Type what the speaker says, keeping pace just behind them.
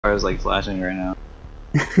car is like flashing right now.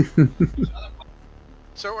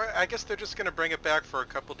 So I guess they're just gonna bring it back for a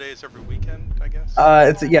couple days every weekend, I guess.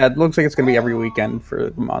 Yeah, it looks like it's gonna be every weekend for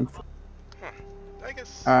the month. Huh. I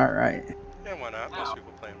guess. All right. Yeah, why not? Most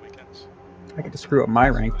people play on weekends. I get to screw up my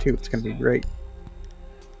rank too. It's gonna be great.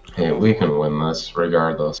 Hey, we can win this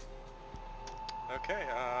regardless. Okay,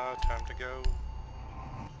 time to go.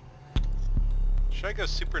 Should I go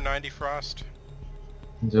Super 90 Frost?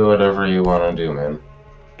 Do whatever you want to do, man.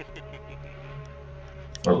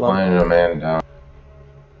 We're playing a man down.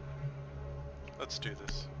 Let's do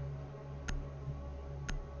this.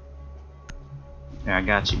 Yeah, I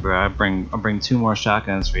got you, bro. I'll bring 2 more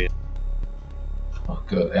shotguns for you. Oh,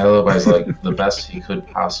 good. Alibi's like the best he could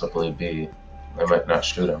possibly be. I might not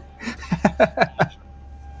shoot him.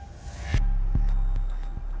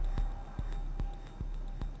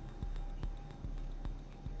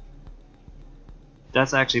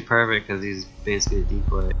 That's actually perfect because he's basically a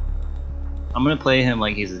decoy. I'm gonna play him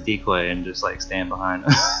like he's a decoy and just like stand behind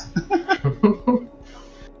him.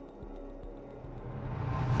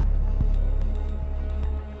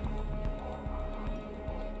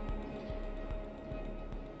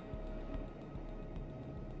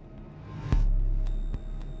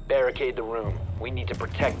 Barricade the room. We need to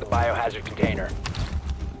protect the biohazard container.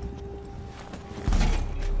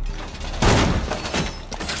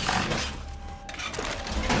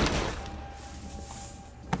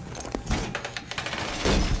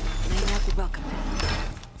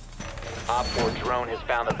 Op 4 drone has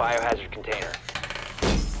found the biohazard container.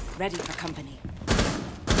 Ready for company.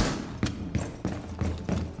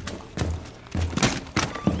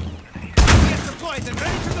 Get deployed and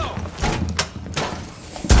ready to go.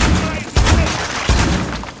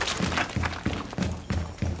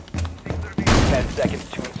 10 seconds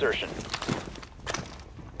to insertion.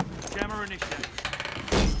 Jammer initiated.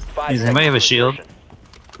 5 Does anybody have a seconds to shield? insertion.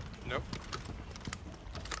 Nope.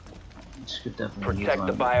 Should definitely use Protect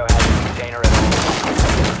the one. biohazard container at all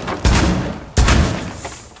times.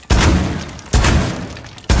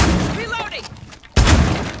 Reloading!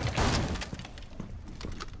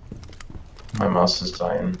 My mouse is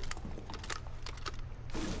dying.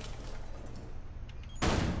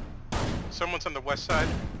 Someone's on the west side.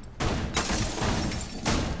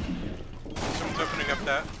 Someone's opening up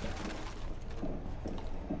that.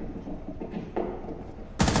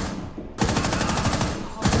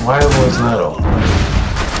 Why was that open?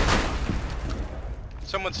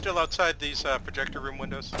 Someone's still outside these projector room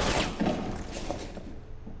windows.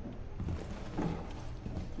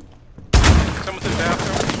 Someone's in the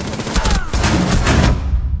bathroom.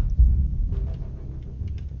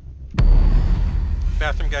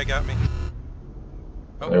 Bathroom guy got me.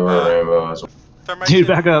 Oh, There were rainbows. thermite Dude,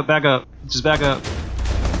 in. back up, just back up.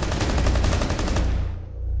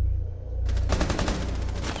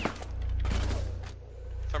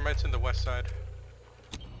 Thermite's in the west side.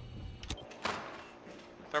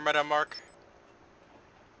 Thermite on mark.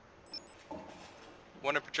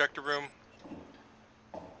 One in projector room.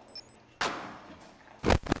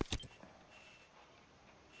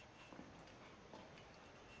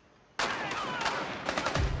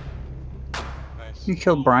 Nice. You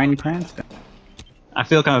killed Bryan Cranston. I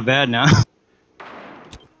feel kind of bad now. Yeah,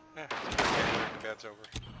 it's okay. The bad's over.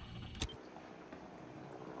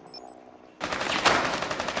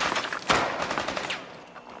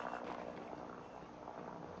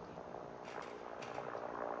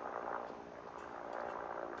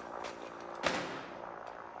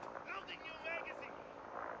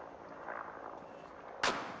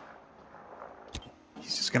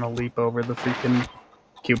 He's just gonna leap over the freaking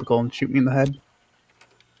cubicle and shoot me in the head.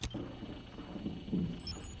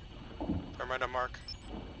 Thermite on mark.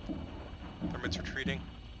 Thermite's retreating.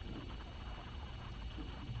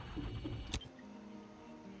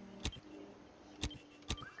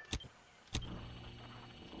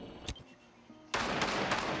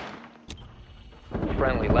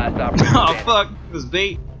 Friendly, last operator Oh standing. fuck, it was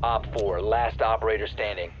bait. Op 4, last operator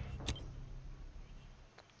standing.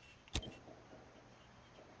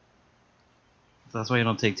 That's why you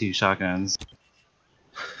don't take 2 shotguns.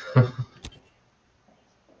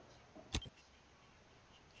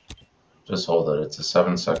 Just hold it. It's a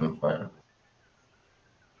 7-second plan.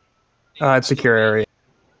 It's secure area.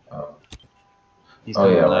 Oh, He's oh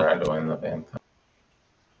going yeah, left. we're undoing the van thing.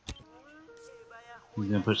 He's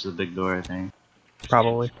gonna push the big door, I think.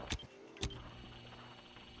 Probably.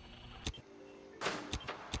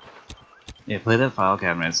 Yeah, play that file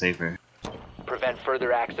cabinet, it's safer. Prevent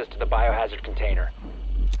further access to the biohazard container.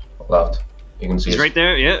 Left. You can see He's his- right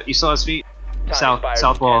there, yeah, you saw his feet. Time South, expires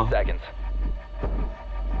south in 10 wall. seconds.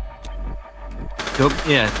 Go,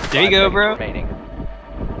 yeah, there you 5 go, seconds bro. remaining.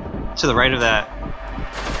 To the right of that.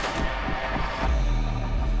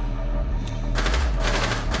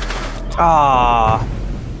 Ah.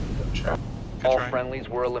 All friendlies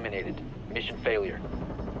were eliminated. Mission failure.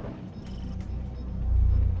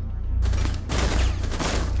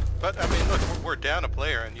 But I mean, look, we're down a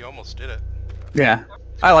player, and you almost did it. Yeah,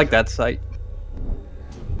 I like that site.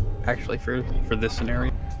 Actually, for this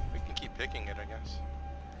scenario. We can keep picking it, I guess.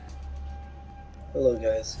 Hello,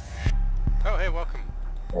 guys. Oh, hey, welcome.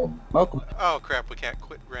 Welcome. Oh crap, we can't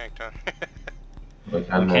quit ranked, huh? We We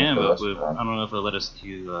can, but I I don't know if it'll let us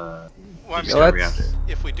queue. Well, I mean, So let's-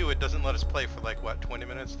 if we do, it doesn't let us play for like what, 20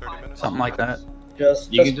 minutes, 30 minutes? Something like that. You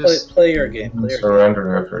Just can just- play your game. Play your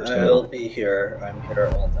surrender after game. I'll 2. be here. I'm here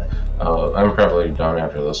all night. I'm probably done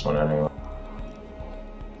after this one anyway.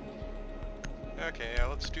 Okay, yeah,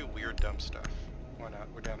 let's do weird, dumb stuff. Why not?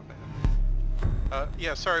 We're down a man.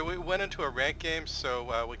 Yeah, sorry, we went into a rank game,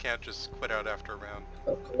 so we can't just quit out after a round.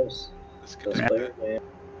 Of course. This Just could play your game.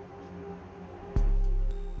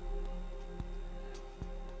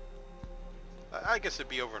 I guess it'd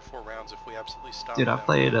be over in 4 rounds if we absolutely stop. Dude, I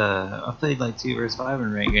played like 2 vs 5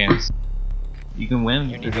 in rank games. You can win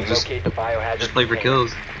You if need you to just locate the biohazard play for container.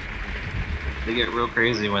 kills. They get real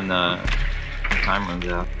crazy when the time runs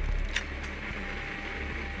out.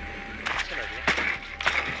 That's an idea.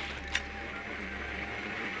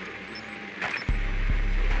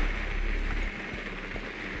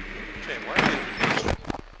 Okay, why are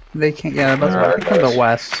They can't. Yeah, that's Alright, from the guys.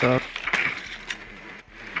 west. So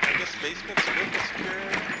I guess basement's good and secure?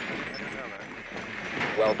 I don't know,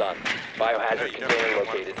 man. Well done. No, Biohazard you container definitely don't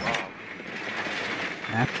want located. the bomb.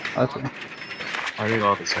 yeah, that's it. I think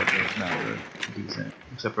all the sectors now are decent,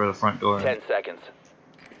 except for the front door. 10 seconds.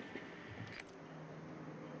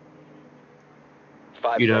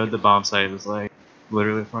 5 You know, seconds. the bomb site is like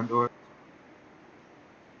literally the front door.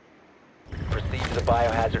 Proceed to the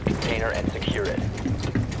biohazard container and secure it.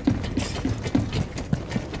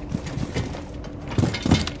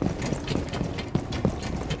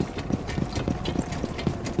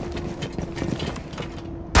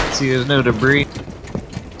 See, there's no debris.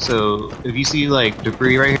 So if you see like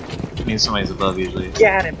debris right here, it means somebody's above usually.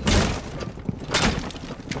 Got him.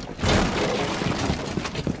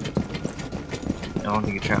 I don't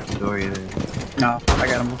think you trapped the door either. No, I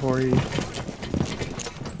got him before you.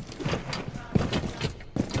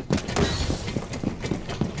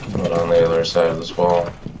 But on the other side of this wall.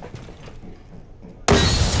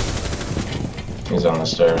 He's on the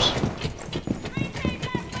stairs.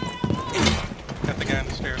 Got the guy on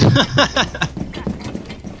the stairs.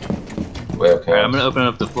 We have Alright, I'm cams. gonna open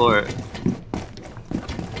up the floor.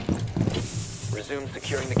 Resume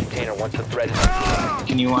securing the container once the threat is...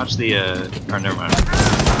 Can you watch the or never mind.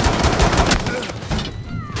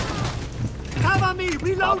 Cover me! Op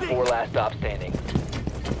Reloading! 4 last stop standing.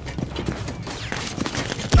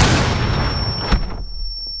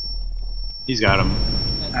 He's got him.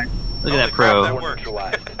 Look at that Holy crap, pro. that Four worked.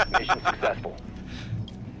 neutralized. Mission successful.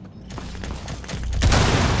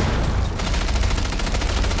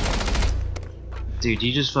 Dude,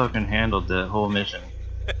 you just fucking handled the whole mission.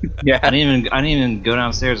 Yeah. I didn't even go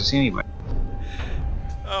downstairs to see anybody.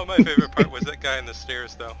 Oh, my favorite part was that guy on the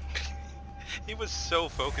stairs, though. He was so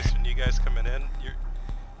focused on you guys coming in.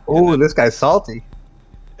 Oh, this guy's salty.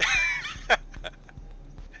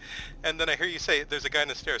 And then I hear you say, there's a guy on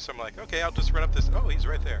the stairs, so I'm like, okay, I'll just run up this. Oh, he's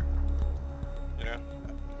right there. You know?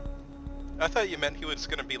 I thought you meant he was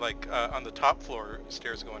going to be like on the top floor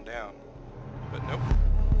stairs going down. But nope.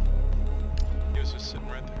 He was just sitting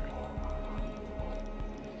right there.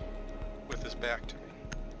 With his back to me.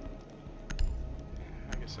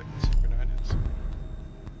 Yeah, I guess I can super 9 hits.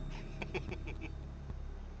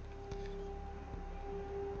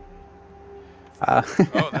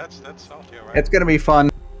 Oh, that's salty, alright. It's gonna be fun.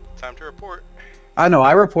 Time to report. I know.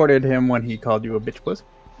 I reported him when he called you a bitch puss.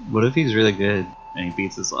 What if he's really good and he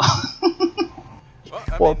beats us all? Well,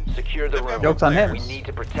 Well, Secure the they've got room. Joke's on him. We need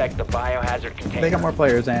to protect the biohazard container. They got more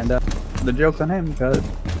players, and the joke's on him because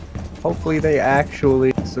hopefully they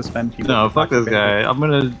actually suspend people. No, for fuck this talking guy. I'm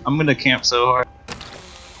gonna camp so hard.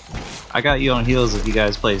 I got you on heels if you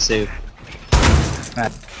guys play safe.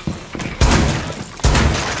 bad.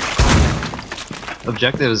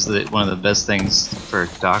 Objective is one of the best things for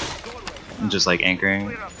Doc, and just like anchoring.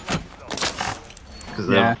 Because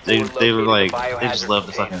Yeah. they were like, they just love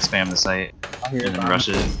to fucking spam the site I'll hear and then about rush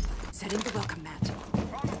it. Setting the welcome mat.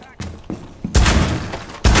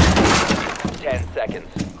 10 seconds.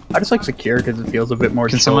 I just like secure because it feels a bit more.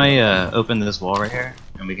 Can chill. somebody open this wall right here,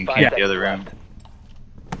 and we can 5 camp the seconds other room?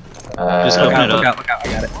 left. Just Look open out, it look up. out, look out,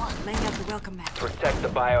 I got it. Laying out the welcome mat. Protect the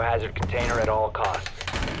biohazard container at all costs.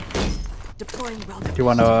 Deploying welcome. Do you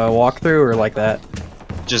want to walk through or like that?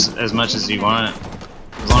 Just as much as you want.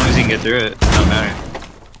 As long as you can get through it, it don't matter.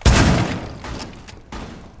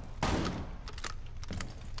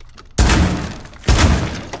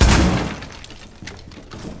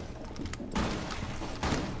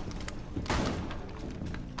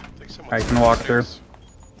 I can walk through.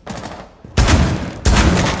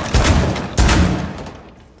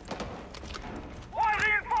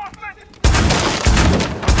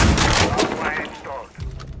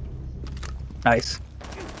 Nice.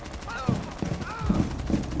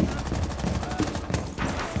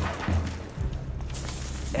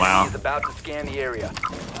 Wow. Enemy is about to scan the area.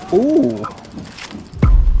 Ooh.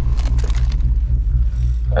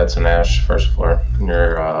 That's an Ash, first floor.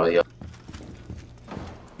 Near, yellow.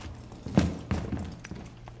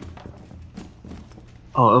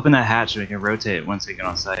 Oh, open that hatch so we can rotate once we get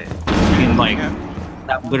on site. You can like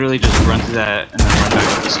literally just run through that and then run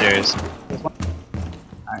back up the stairs.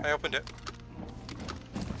 I opened it.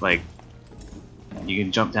 Like you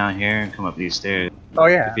can jump down here and come up these stairs. Oh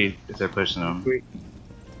yeah. If they're pushing them. Sweet.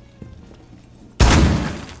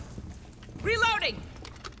 Reloading.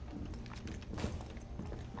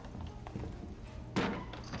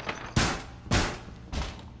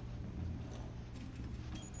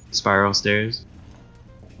 Spiral stairs.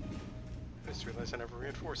 I just realized I never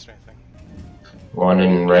reinforced anything. One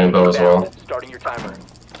in rainbow as well. Starting your timer.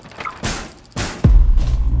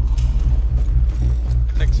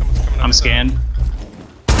 I think someone's coming up. I'm scanned.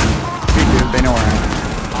 They know where I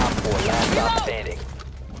am. Op 4, last stop standing.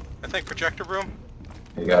 I think projector room.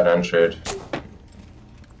 He got unshared.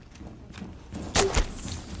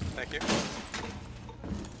 Thank you.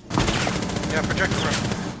 Yeah, projector room.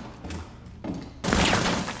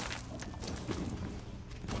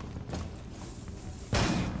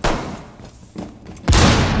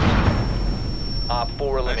 Op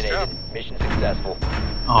 4 Nice eliminated. job. Mission successful.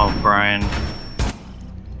 Oh, Brian.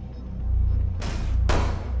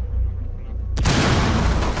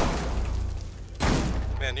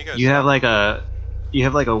 Man, you guys. You have like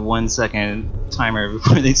a 1 second timer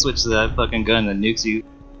before they switch to that fucking gun that nukes you.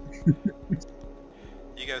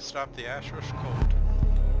 You guys stopped the Ash Rush cold.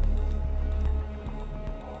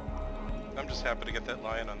 I'm just happy to get that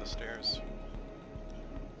lion on the stairs.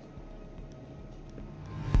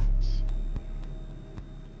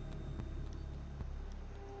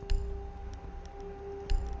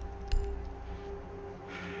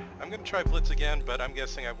 I'm gonna try Blitz again, but I'm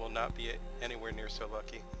guessing I will not be anywhere near so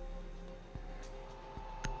lucky.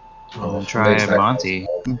 Well, try Monty.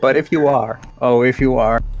 But if you are, if you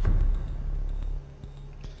are,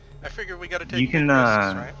 I figure we gotta take You can, big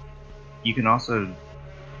risks, right? You can also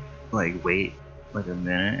like wait like a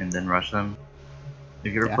minute and then rush them.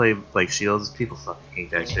 If you ever Yeah. play like Shields, people fucking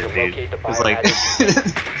hate that You shit, need to dude. locate the It's like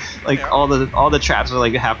biohazard like Yeah. all the traps are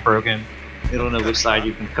like half broken. They don't know which That's side fine.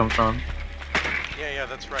 you can come from. Yeah,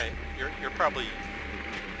 that's right. You're probably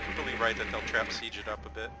right that they'll trap siege it up a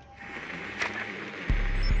bit.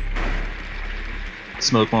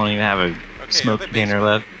 Smoke won't even have a Okay, smoke the container basement.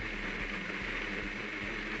 left.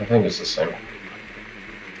 I think it's the same.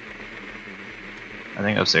 I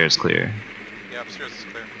think upstairs is clear. Yeah, upstairs is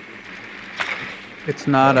clear. it's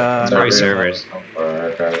not It's already servers.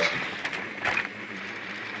 Alright, guys.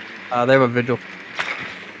 they have a vigil.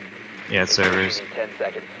 Yeah, it's servers. in 10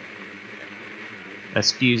 seconds.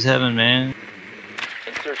 Excuse heaven, man.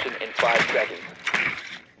 Insertion in 5 seconds.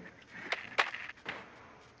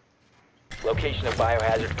 Location of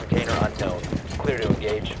biohazard container unknown. Clear to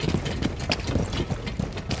engage.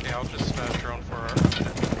 Okay, I'll just drone for our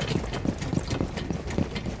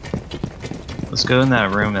Let's go in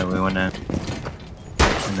that room that we went in,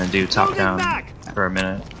 and then do top Moving down back. for a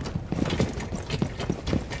minute.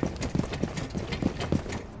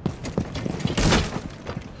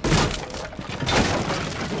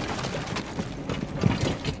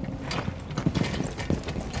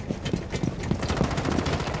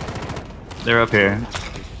 They're up here.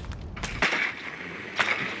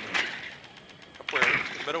 up where?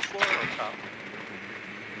 The middle floor or top?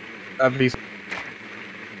 These.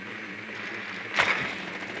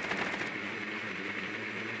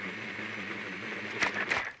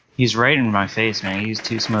 He's right in my face, man. He used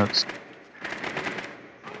 2 smokes.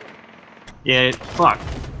 Yeah, fuck.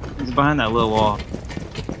 He's behind that little wall.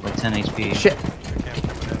 Like 10 HP. Shit. I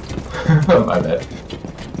can't come in. My bad.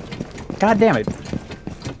 God damn it.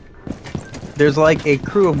 There's like a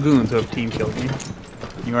crew of goons who have team killed me.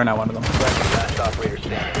 You are not one of them. Last operator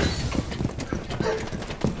standing.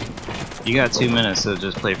 You got 2 minutes to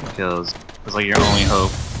just play for kills. It's like your only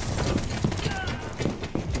hope.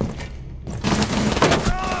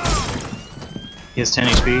 He has 10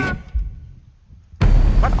 HP.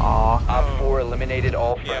 4 eliminated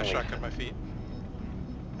all Yeah, friendlies. shotgun my feet.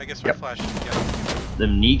 I guess my Yep. flash should get it.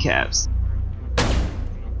 Them kneecaps. Yeah,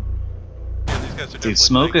 these guys are definitely Dude,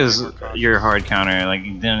 smoke playing is way more cautious. your hard counter. Like,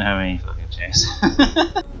 you didn't have any fucking chance.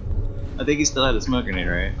 I think he still had a smoke grenade,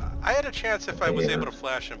 right? I had a chance if I was able to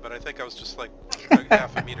flash him, but I think I was just like a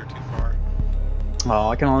half a meter too far. Oh,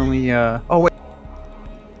 I can only. Oh wait.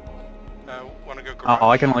 Want to go garage? Oh,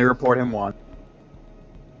 I can only report him once.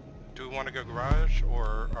 Do we want to go garage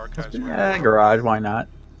or archives? Yeah, garage. Why not?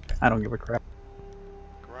 I don't give a crap.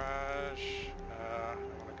 Garage. I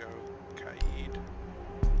want to go Kaid.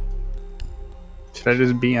 Should I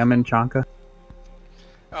just BM in Chanka?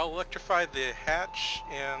 I'll electrify the hatch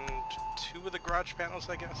and 2 of the garage panels,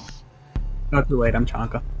 I guess. Not too late. I'm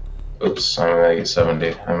Chanka. Oops, I'm at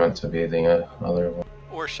 70. I meant to be the other one.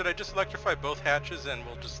 Or should I just electrify both hatches and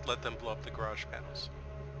we'll just let them blow up the garage panels?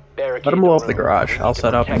 Barricade Let him blow up room. the garage. We need I'll to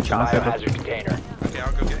set up and protect the Chanka. biohazard container. Okay,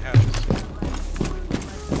 I'll go get hatches.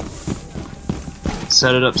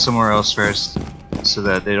 Set it up somewhere else first, so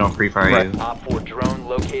that they don't pre-fire Right. you. Op 4 drone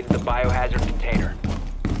located the biohazard container.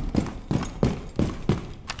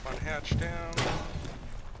 One hatch down.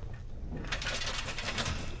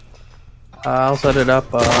 I'll set it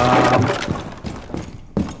up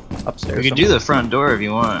upstairs. We could do the front door if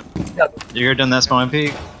you want. Yep. You ever done that spawn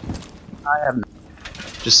peek? I haven't.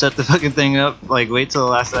 Just set the fucking thing up, like wait till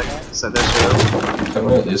the last second, set that shit up. Can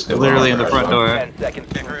we at least get Literally in one the garage front door. 10 seconds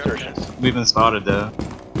Okay, to hurry up, insertion. guys. We've been spotted though.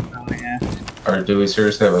 Oh yeah. Or do we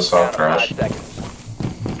seriously have a Down soft to crash? 5 seconds.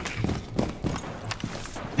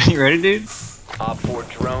 You ready, dude? Op 4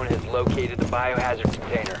 drone has located the biohazard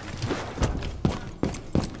container.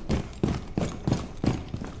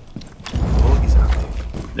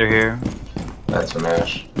 They're here. That's a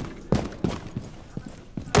mash.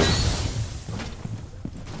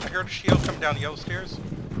 I heard a shield come down the yellow stairs.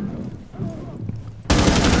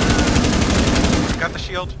 Got the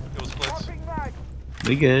shield. It was Blitz.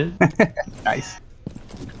 We good. Nice.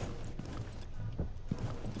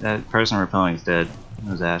 That person repelling is dead. It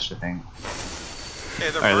was Ash, I think. Okay,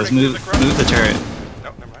 they're Alright, let's burning move through the garage. the turret.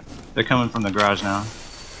 No, never mind. They're coming from the garage now.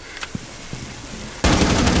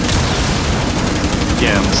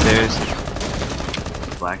 Yeah, on the stairs.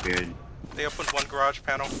 Blackbeard. They opened one garage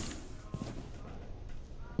panel.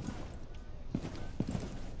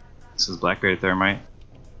 This is Blackbeard Thermite.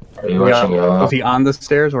 Are you watching yellow? Was he on the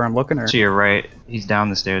stairs where I'm looking, or? To your right. He's down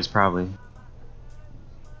the stairs, probably.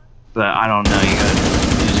 But I don't know, you gotta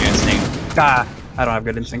use your instinct. Ah, I don't have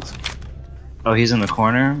good instincts. Oh, he's in the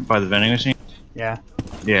corner by the vending machine? Yeah.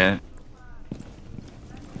 Yeah.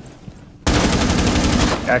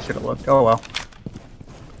 I should have looked. Oh well.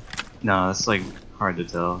 No, that's like hard to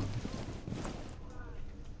tell.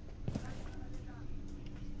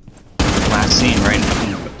 Last scene, right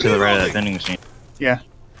to the right of that vending machine. Yeah.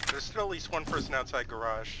 There's still at least one person outside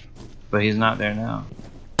garage. But he's not there now.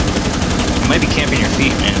 You might be camping your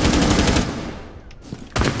feet, man.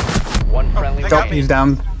 One friendly they Oh, got me. he's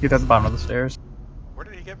down. He's at the bottom of the stairs. Where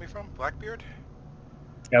did he get me from? Blackbeard?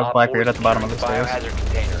 Yeah, Op Blackbeard 4 at the bottom of the securing stairs. biohazard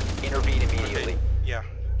container. Intervene immediately. Yeah.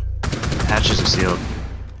 Hatches are sealed.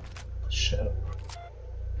 Shit.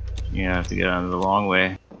 You're gonna have to get out of the long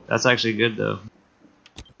way. That's actually good though.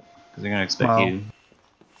 Because they're gonna expect Well, you.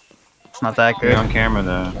 It's not that You're good. on camera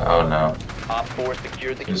though. Oh no. Op 4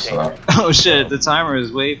 secured the Too container. slow. Oh shit, the timer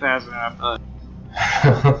is way faster than I thought.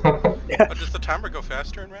 Oh, does the timer go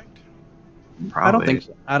faster in ranked? Probably. I don't think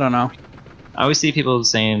so. I don't know. I always see people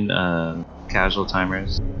saying casual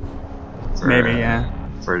timers. For, Maybe, yeah.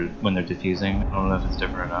 For when they're diffusing. I don't know if it's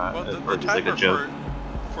different or not. Well, or the just like timer a joke.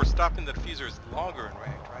 for stopping the diffuser is longer in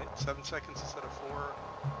ranked, right? 7 seconds instead of 4.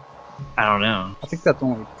 I don't know. I think that's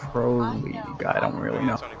only pro league. I don't really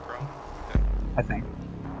know. It's only pro. Okay. I think.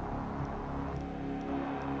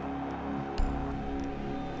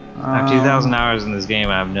 I have 2,000 hours in this game.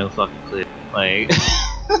 I have no fucking clue. Like.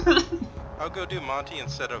 I'll go do Monty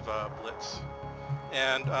instead of Blitz.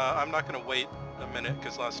 And I'm not gonna wait a minute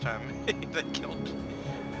because last time they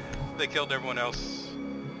killed everyone else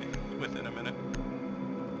within a minute.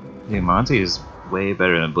 Dude, Monty is way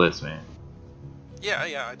better than Blitz, man.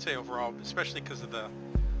 Yeah, I'd say overall, especially because of the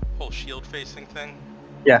whole shield facing thing.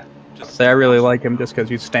 Yeah. Just Say I really like him just because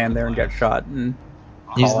you stand there and get shot and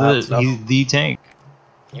He's call out the stuff. he's the tank.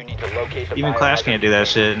 You need to locate the Even Clash biohazard can't do that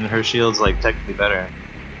container. shit, and her shield's like technically better.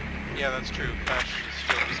 Yeah, that's true. Clash's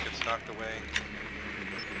shield just gets knocked away.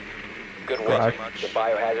 Good Way work. too much. The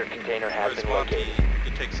biohazard container has Whereas been Monty, located.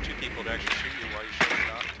 it takes 2 people to actually shoot you while your shield's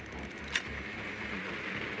knocked.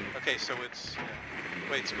 Okay, so it's...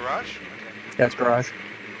 Wait, it's garage? Okay. Yeah, it's garage.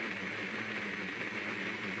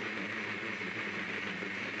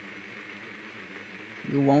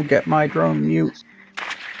 You won't get my drone mute.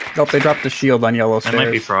 Oh, they dropped the shield on yellow That stairs.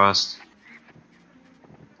 might be Frost.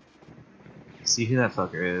 See who that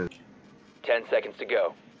fucker is. 10 seconds to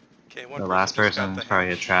go. Okay, one The last just got person the is probably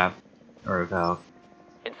a hatch. trap or a valve.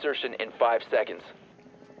 Insertion in 5 seconds.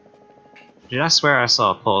 Dude, I swear I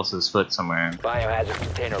saw Pulse's foot somewhere. Biohazard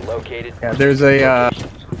container located. Yeah, there's a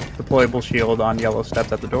deployable shield on yellow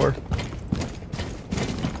steps at the door.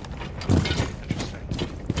 Interesting.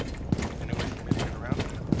 Any way for me to get around it?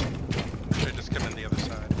 Or should I just come in the other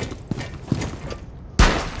side?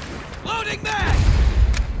 Loading mag!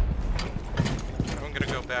 I'm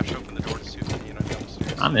gonna go bash open the door to see if there's down the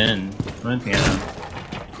stairs. I'm in piano.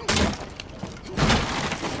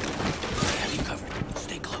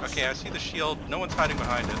 Okay, I see the shield. No one's hiding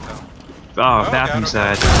behind it, though. Oh, Oh, bathroom God,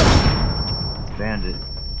 side. okay. It's Bandit.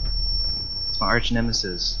 It's my arch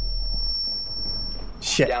nemesis.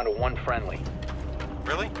 Shit. Down to 1 friendly.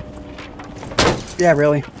 Really? Yeah,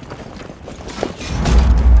 really.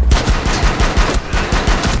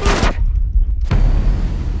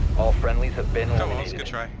 All friendlies have been Oh, well, that's a eliminated. good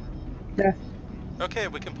try. Yeah. Okay,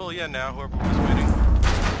 we can pull you in now, whoever was waiting.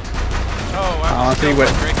 Oh, I'm Honestly, still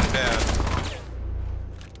what- Breaking Bad.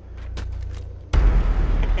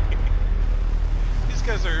 These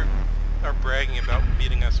guys are bragging about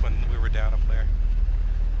beating us when we were down up there.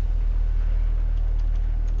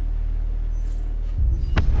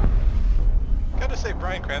 Gotta say,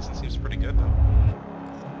 Bryan Cranston seems pretty good, though.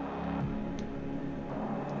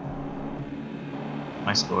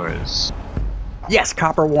 My score is... Yes,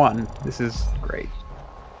 copper 1. This is great.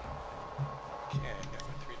 Okay, I got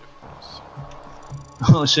my 3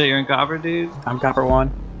 different. Oh shit, you're in copper, dude? I'm copper 1.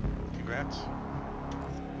 Congrats.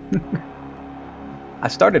 I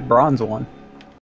started bronze 1.